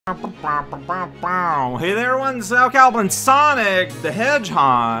Hey there, everyone, Calvin, Sonic the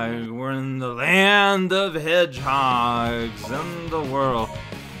Hedgehog. We're in the land of hedgehogs in the world.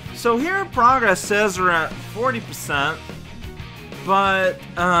 So here progress says we're at 40%, but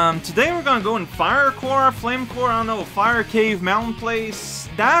today we're gonna go in Fire Core, Flame Core, I don't know, Fire Cave, Mountain Place.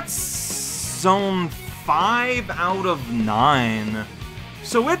 That's zone 5 out of 9.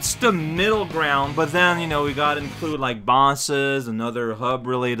 So it's the middle ground, but then, you know, we gotta include like bosses and other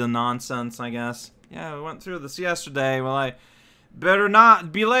hub-related nonsense, I guess. Yeah, we went through this yesterday. Well, I better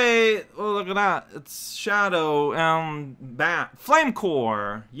not be late. Oh, look at that. It's Shadow, Bat. Flame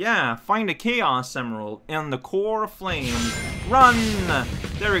Core. Yeah, find a Chaos Emerald in the Core of Flame. Run!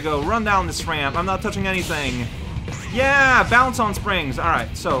 There we go. Run down this ramp. I'm not touching anything. Yeah, bounce on springs.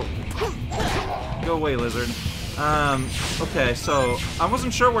 Alright, so go away, lizard. Okay, so I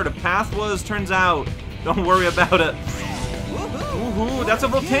wasn't sure where the path was. Turns out, don't worry about it. Woohoo, that's a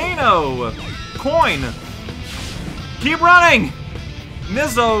volcano! Coin! Keep running!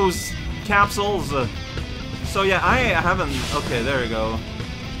 Mizzo's capsules. So yeah, I haven't... Okay, there we go.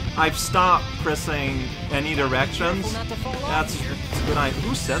 I've stopped pressing any directions. That's a good idea.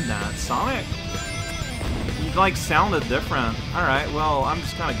 Who said that? Sonic? He like sounded different. Alright, well, I'm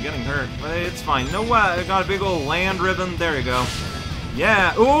just kind of getting hurt. But it's fine. You know what? I got a big old land ribbon. There you go.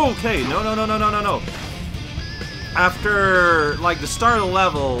 Yeah. Ooh, okay. No. After, like, the start of the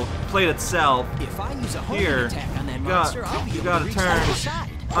level played itself, if I use a here, attack on that you monster, I'll be gotta able to turn reach the other side.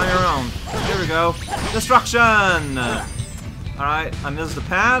 on your own. There we go. Destruction! Alright, I missed the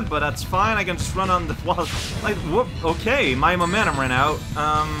pad, but that's fine. I can just run on the wall. Like, whoop. Okay, my momentum ran out.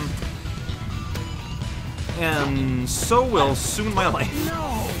 And so will soon my life.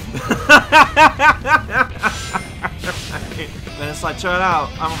 No. Then it's like, check it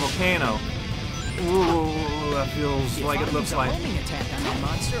out, I'm a volcano. Ooh, that feels If like I it looks use a like. homing attack on that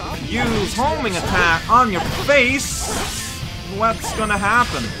monster, I'll be able to Use reach the other homing side. attack on your face. What's gonna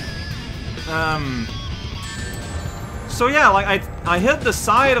happen? So yeah, like I hit the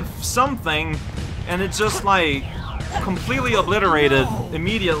side of something, and it just like completely obliterated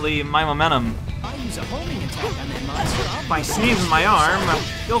immediately my momentum. I use a homing attack on that monster, I'll be By able to sneezing reach my the other arm, side.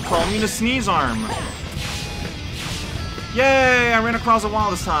 he'll call me the sneeze arm. Yay! I ran across a wall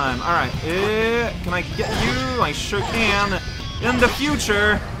this time. Alright, can I get you? I sure can. In the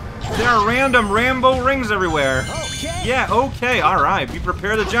future, there are random rainbow rings everywhere. Okay. Yeah, okay, alright. Be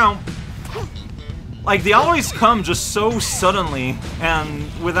prepared to jump. Like, they always come just so suddenly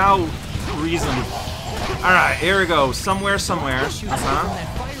and without reason. Alright, here we go. Somewhere.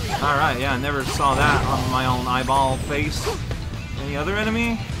 Alright, yeah, I never saw that on my own eyeball face. Any other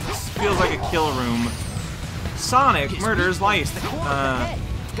enemy? This feels like a kill room. Sonic murders life.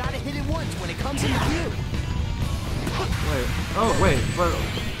 Gotta hit it once when it comes into view. Wait. Oh, wait, but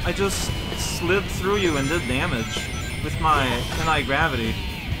I just slid through you and did damage with my anti-gravity.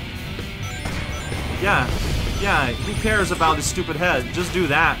 Yeah, who cares about his stupid head? Just do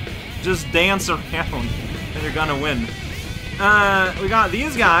that. Just dance around, and you're gonna win. We got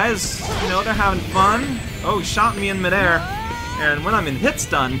these guys. You know, they're having fun. Oh, he shot me in midair. And when I'm in hit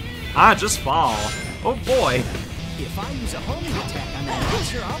stun, I just fall. Oh boy. If I use a homing attack on that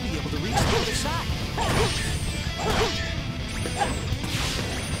monster, I'll be able to reach the other side.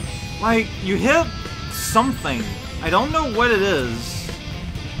 Like, you hit something. I don't know what it is.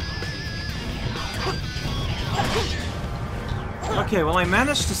 Okay, well I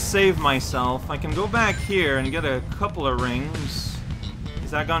managed to save myself. I can go back here and get a couple of rings.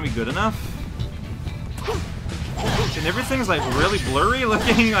 Is that gonna be good enough? And everything's like really blurry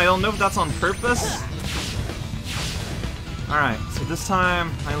looking. I don't know if that's on purpose. Alright, so this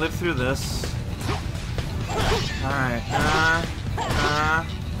time I lived through this. Alright,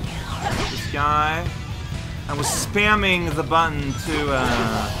 this guy. I was spamming the button to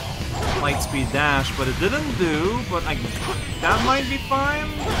Lightspeed dash, but it didn't do, but that might be fine.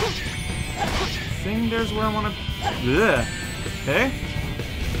 I think there's where I want to... Okay.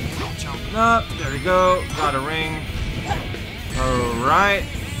 Jumping up, there we go, got a ring. Alright,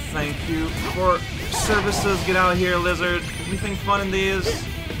 thank you for services, get out of here, lizard. Anything fun in these?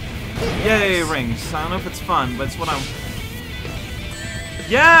 Yay, rings. I don't know if it's fun, but it's what I'm...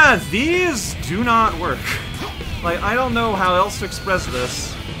 Yeah, these do not work. Like, I don't know how else to express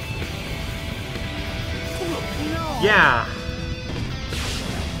this. No. Yeah.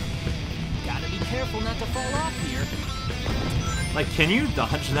 Gotta be careful not to fall off here. Like, can you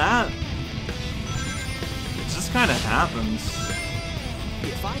dodge that? It just kind of happens.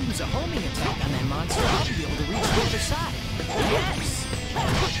 If I use a homing attack on that monster, I'll be able to reach the other side. Yes!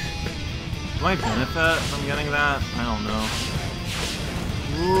 Do I benefit from getting that? I don't know.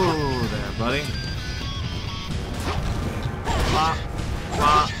 Ooh, there, buddy. Pop,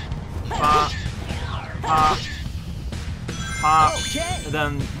 pop, pop, pop, pop. Okay. And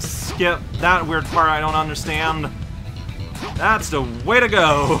then skip that weird part I don't understand. That's the way to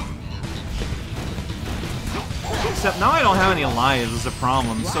go. Except now I don't have any lives is a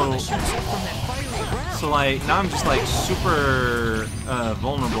problem. So like now I'm just like super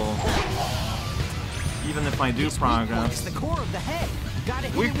vulnerable. Even if I do progress. The core of the head. Gotta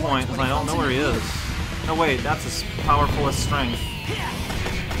hit Weak it point once is when I it don't know comes where he in. is. No wait, that's his powerfulest strength.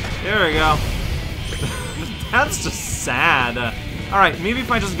 There we go. That's just sad. Alright, maybe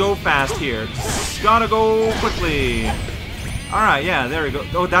if I just go fast here. Just gotta go quickly. Alright, yeah, there we go.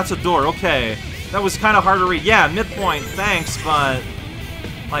 Oh, that's a door, okay. That was kind of hard to read. Yeah, midpoint, thanks, but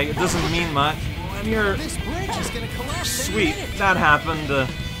like it doesn't mean much. When you're This bridge is gonna collapse any sweet, minute. that happened.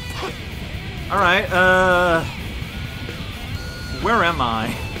 Alright, where am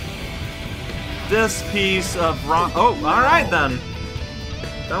I? This piece of rock. Oh, alright then.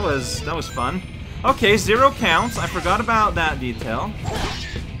 That was fun. Okay, 0 counts. I forgot about that detail.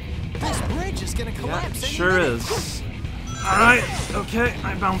 This bridge is gonna Yeah, collapse. it any sure minute. is. Alright, okay,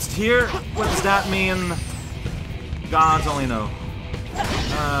 I bounced here. What does that mean? Gods only know.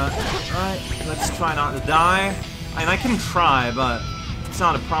 Alright, let's try not to die. And I can try, but it's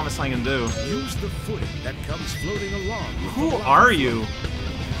not a promise I can do. Use the footing that comes floating along. with Who the line. are you?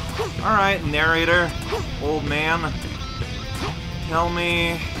 Alright, narrator, old man. Tell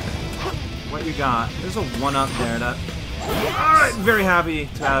me what you got. There's a 1-up there that... Alright, very happy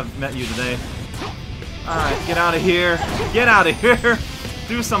to have met you today. Alright, get out of here. Get out of here.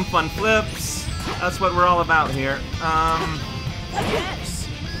 Do some fun flips. That's what we're all about here. Yes.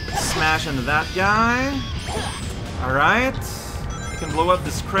 Smash into that guy. Alright. I can blow up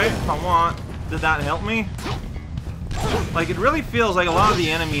this crate if I want. Did that help me? Like, it really feels like a lot of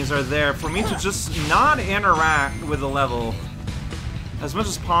the enemies are there for me to just not interact with the level as much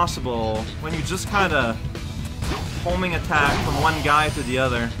as possible when you just kind of homing attack from one guy to the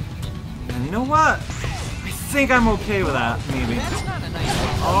other. And you know what? I think I'm okay with that, maybe. That's not a nice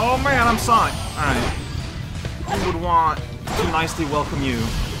one. Oh man, I'm Sonic. Alright. Who would want to nicely welcome you?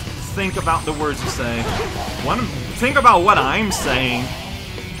 Think about the words you say. Think about what I'm saying.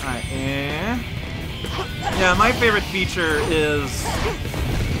 Alright, yeah, my favorite feature is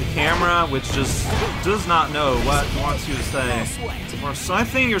the camera, which just does not know what it wants you to say. Or so I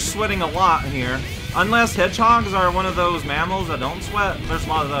think you're sweating a lot here. Unless hedgehogs are one of those mammals that don't sweat, there's a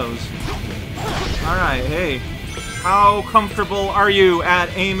lot of those. Alright, hey. How comfortable are you at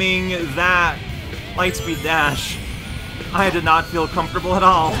aiming that Lightspeed dash? I did not feel comfortable at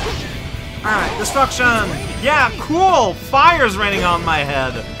all. Alright, destruction! Yeah, cool! Fire's raining on my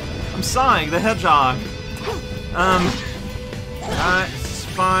head! I'm Sonic the Hedgehog. Alright, it's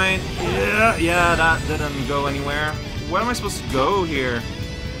fine. Yeah, that didn't go anywhere. Where am I supposed to go here?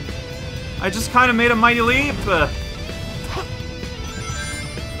 I just kind of made a mighty leap.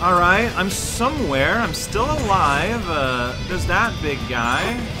 Alright, I'm somewhere. I'm still alive. There's that big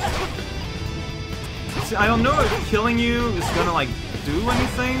guy. See, I don't know if killing you is gonna, like, do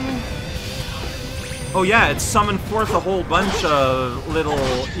anything. Oh yeah, it summoned forth a whole bunch of little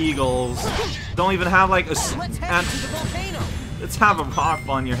eagles. Don't even have, like, a... Let's head to the volcano. Let's have a rock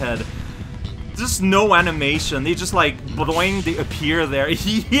on your head. Just no animation. They just like boing, they appear there.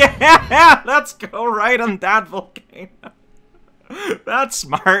 Yeah, let's go right on that volcano. That's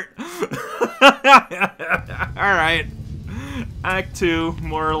smart. Alright. Act 2,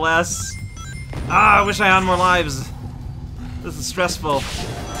 more or less. Ah, I wish I had more lives. This is stressful.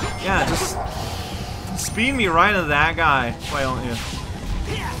 Yeah, just speed me right into that guy. Why don't you?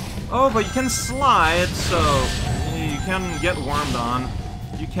 Oh, but you can slide, so you can get wormed on.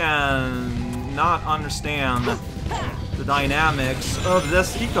 You can not understand the dynamics of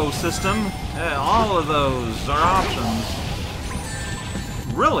this ecosystem. All of those are options.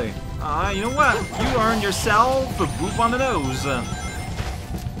 Really? You know what? You earned yourself a boop on the nose.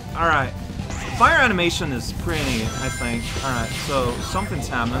 Alright. Fire animation is pretty neat, I think. Alright, so something's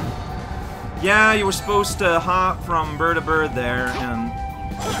happening. Yeah, you were supposed to hop from bird to bird there, and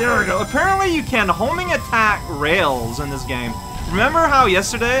there we go. Apparently you can homing attack rails in this game. Remember how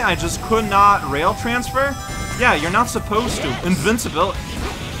yesterday I just could not rail transfer? Yeah, you're not supposed to. Invincibility.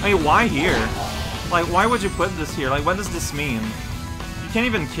 I mean, why here? Like, why would you put this here? Like, what does this mean? You can't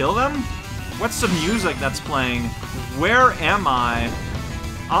even kill them? What's the music that's playing? Where am I?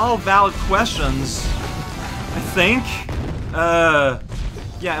 All valid questions, I think.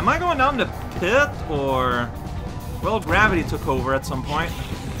 Yeah, am I going down the pit, or... Well, gravity took over at some point.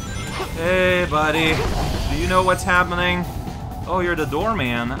 Hey, buddy. Do you know what's happening? Oh, you're the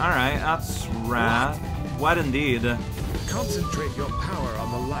doorman. Alright, that's rad. What indeed. Concentrate your power on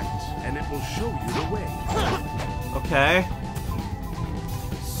the light, and it will show you the way. Okay.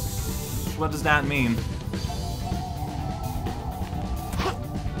 What does that mean?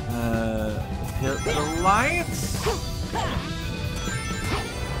 Hit the lights?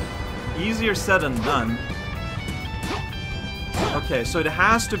 Easier said than done. Okay, so it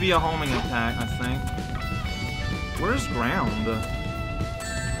has to be a homing attack, I think. Where's ground?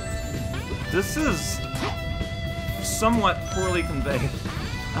 This is somewhat poorly conveyed.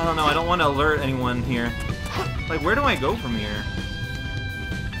 I don't know, I don't want to alert anyone here. Like, where do I go from here?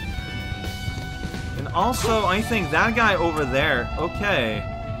 And also, I think that guy over there, okay.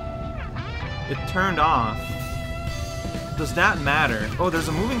 It turned off. Does that matter? Oh, there's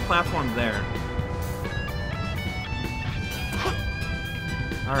a moving platform there.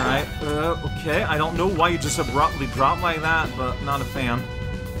 Alright, okay. I don't know why you just abruptly dropped like that, but not a fan.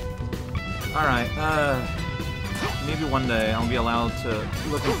 Alright, maybe one day I'll be allowed to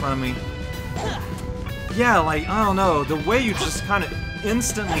look in front of me. Yeah, like, I don't know, the way you just kind of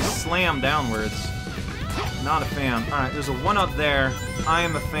instantly slam downwards. Not a fan. Alright, there's a one up there. I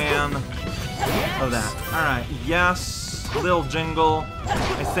am a fan of that. Alright, yes, little jingle.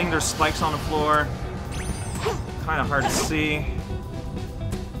 I think there's spikes on the floor. Kind of hard to see.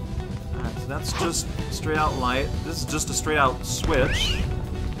 Alright, so that's just straight out light. This is just a straight out switch.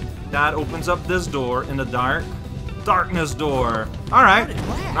 That opens up this door in the dark. Darkness door. Alright,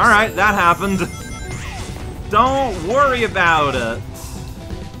 alright, that happened. Don't worry about it.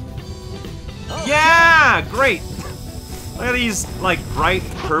 Yeah, great. Look at these, like, bright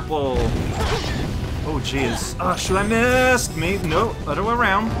purple. Oh, jeez. Should I miss? Maybe. No, other way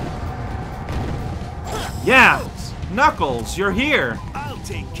around. Yeah, Knuckles, you're here. I'll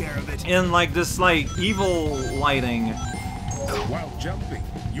take care of it. In, like, this, like, evil lighting. While jumping,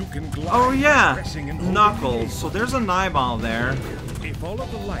 you can glide. Oh, yeah, pressing and holding Knuckles. So there's an eyeball there. If all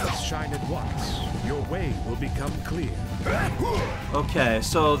of the lights shine at once, your way will become clear. Okay,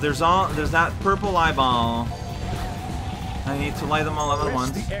 so there's that purple eyeball. I need to light them all up at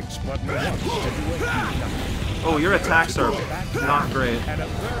once. Press the X button once to do a heat up. Oh, your attacks are not great. And a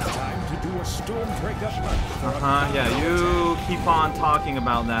third time to do a Stormbreaker punch. Yeah, you keep on talking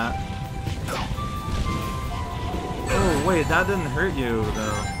about that. Oh, wait, that didn't hurt you,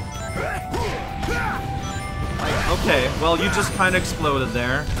 though. Like, okay, well, you just kind of exploded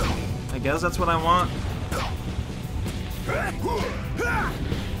there. I guess that's what I want.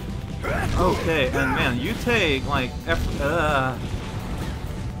 Okay, and man, you take, like,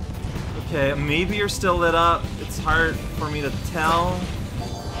 okay, maybe you're still lit up. It's hard for me to tell.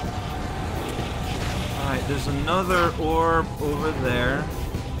 Alright, there's another orb over there.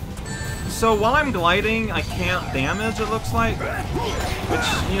 So while I'm gliding, I can't damage, it looks like.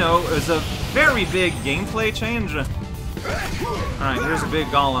 Which, you know, is a very big gameplay change. Alright, here's a big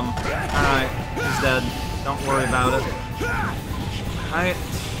golem. Alright, he's dead. Don't worry about it. Alright.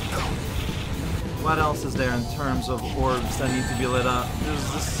 What else is there in terms of orbs that need to be lit up?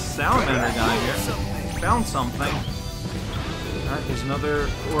 There's this salamander guy here. Found something. Alright, there's another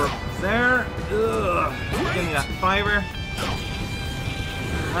orb there. Ugh. Give me that fiber.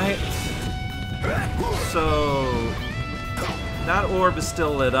 Alright. So that orb is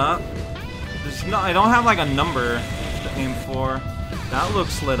still lit up. There's no, I don't have like a number to aim for. That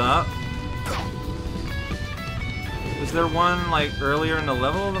looks lit up. Is there one like earlier in the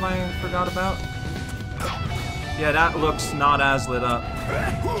level that I forgot about? Yeah, that looks not as lit up.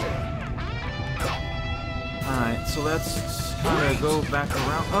 Alright, so let's kind of go back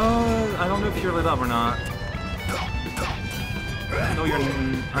around. Oh, I don't know if you're lit up or not. No, you're.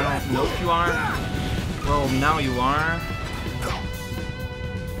 I don't know if you are. Well, now you are.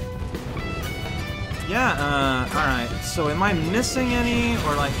 Yeah, alright. So am I missing any?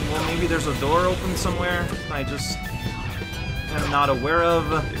 Or like, well, maybe there's a door open somewhere I just am not aware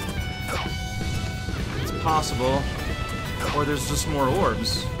of. It's possible. Or there's just more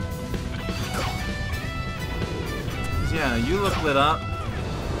orbs. Yeah, you look lit up.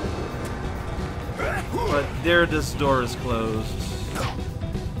 But there, this door is closed.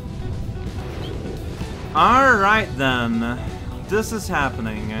 Alright then. This is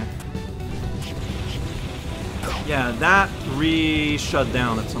happening. Yeah, that shut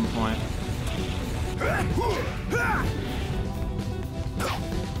down at some point.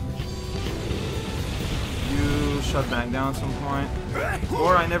 You shut back down at some point.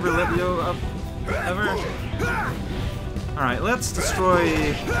 Or I never lit you up ever. Alright, let's destroy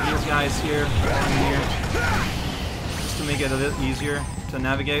these guys here and here. Just to make it a bit easier to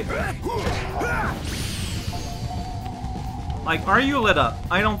navigate. Like, are you lit up?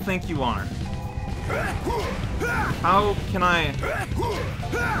 I don't think you are. How can I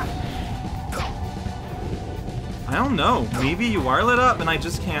don't know. Maybe you are lit up and I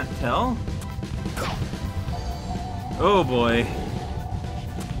just can't tell? Oh boy.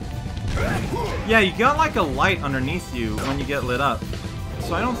 Yeah, you got like a light underneath you when you get lit up.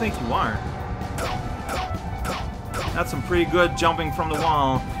 So I don't think you are. That's some pretty good jumping from the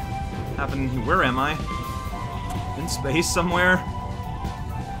wall. Happening here. Where am I? In space somewhere?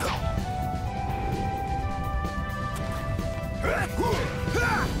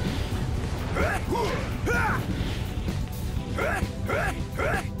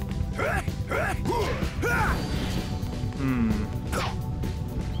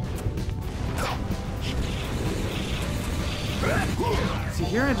 See,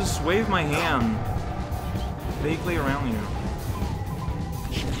 here I just wave my hand vaguely around you.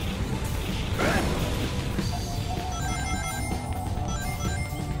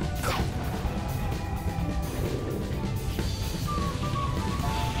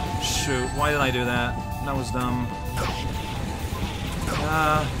 Shoot, why did I do that? That was dumb.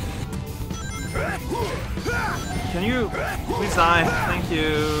 Can you please die? Thank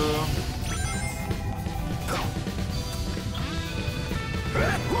you.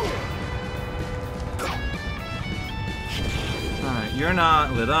 Alright, you're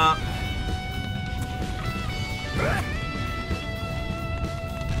not lit up.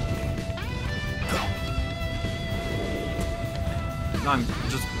 I'm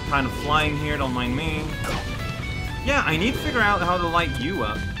just kind of flying here, don't mind me. Yeah, I need to figure out how to light you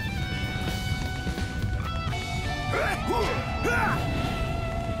up.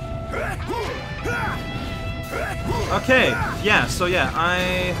 Okay, yeah, so yeah, I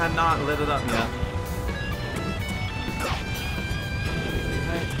had not lit it up yet.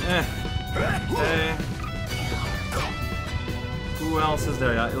 Okay. Who else is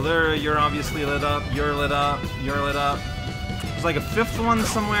there? Illura, you're obviously lit up, you're lit up, you're lit up. There's like a fifth one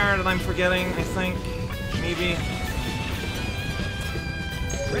somewhere that I'm forgetting, I think. Maybe.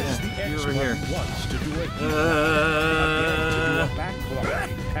 Yeah, you over here.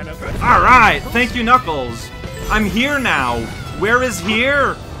 Alright, thank you, Knuckles. I'm here now. Where is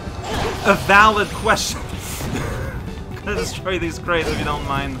here? A valid question. I'm gonna destroy these crates if you don't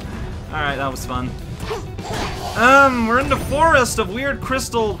mind. Alright, that was fun. We're in the forest of weird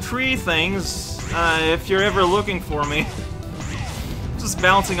crystal tree things. If you're ever looking for me. Just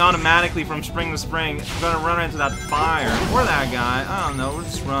bouncing automatically from spring to spring. I'm gonna run into that fire. Or that guy. I don't know, we'll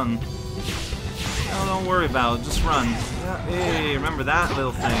just run. No, don't worry about it, just run. Yeah, hey, remember that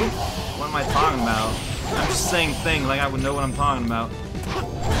little thing? What am I talking about? I'm just saying thing like I would know what I'm talking about.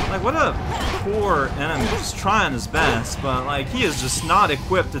 Like, what a poor enemy. Just trying his best, but like, he is just not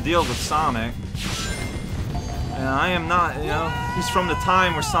equipped to deal with Sonic. And I am not, you know, he's from the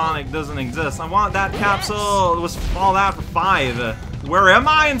time where Sonic doesn't exist. I want that capsule. It was all that for 5. Where am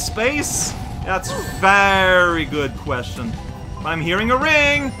I in space? That's a very good question. But I'm hearing a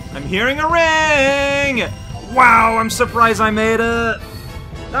ring! I'm hearing a ring! Wow, I'm surprised I made it!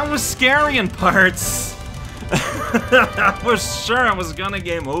 That was scary in parts. I was sure I was gonna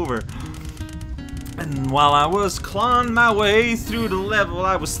game over. And while I was clawing my way through the level,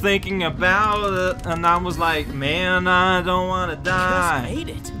 I was thinking about it, and I was like, man, I don't want to die. Just made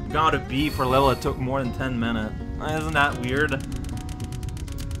it. Gotta be for a level that took more than 10 minutes. Isn't that weird?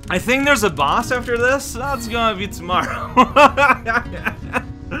 I think there's a boss after this. That's gonna be tomorrow.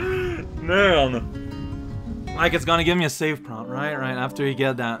 Man. Like it's gonna give me a save prompt, right? Right after you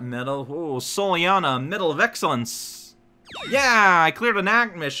get that medal. Oh, Soliana, Medal of Excellence. Yeah, I cleared an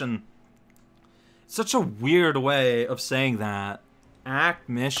act mission. Such a weird way of saying that. Act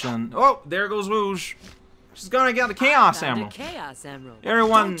mission. Oh, there goes Rouge. She's gonna get the Chaos Emerald. Chaos Emerald.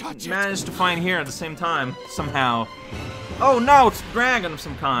 Everyone managed to find here at the same time, somehow. Oh no, it's a dragon of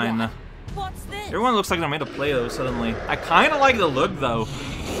some kind. What's this? Everyone looks like they're made of Play-Doh suddenly. I kinda like the look though.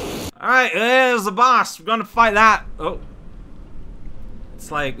 Alright, there's the boss. We're gonna fight that. Oh.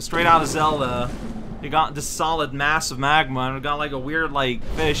 It's like straight out of Zelda. You got this solid mass of magma and we got like a weird like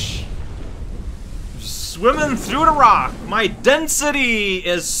fish swimming through the rock. My density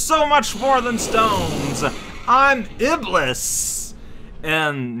is so much more than stones. I'm Iblis.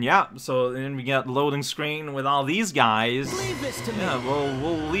 And yeah, so then we get loading screen with all these guys. Leave this to me. Yeah, well,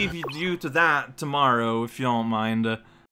 we'll leave you to that tomorrow if you don't mind.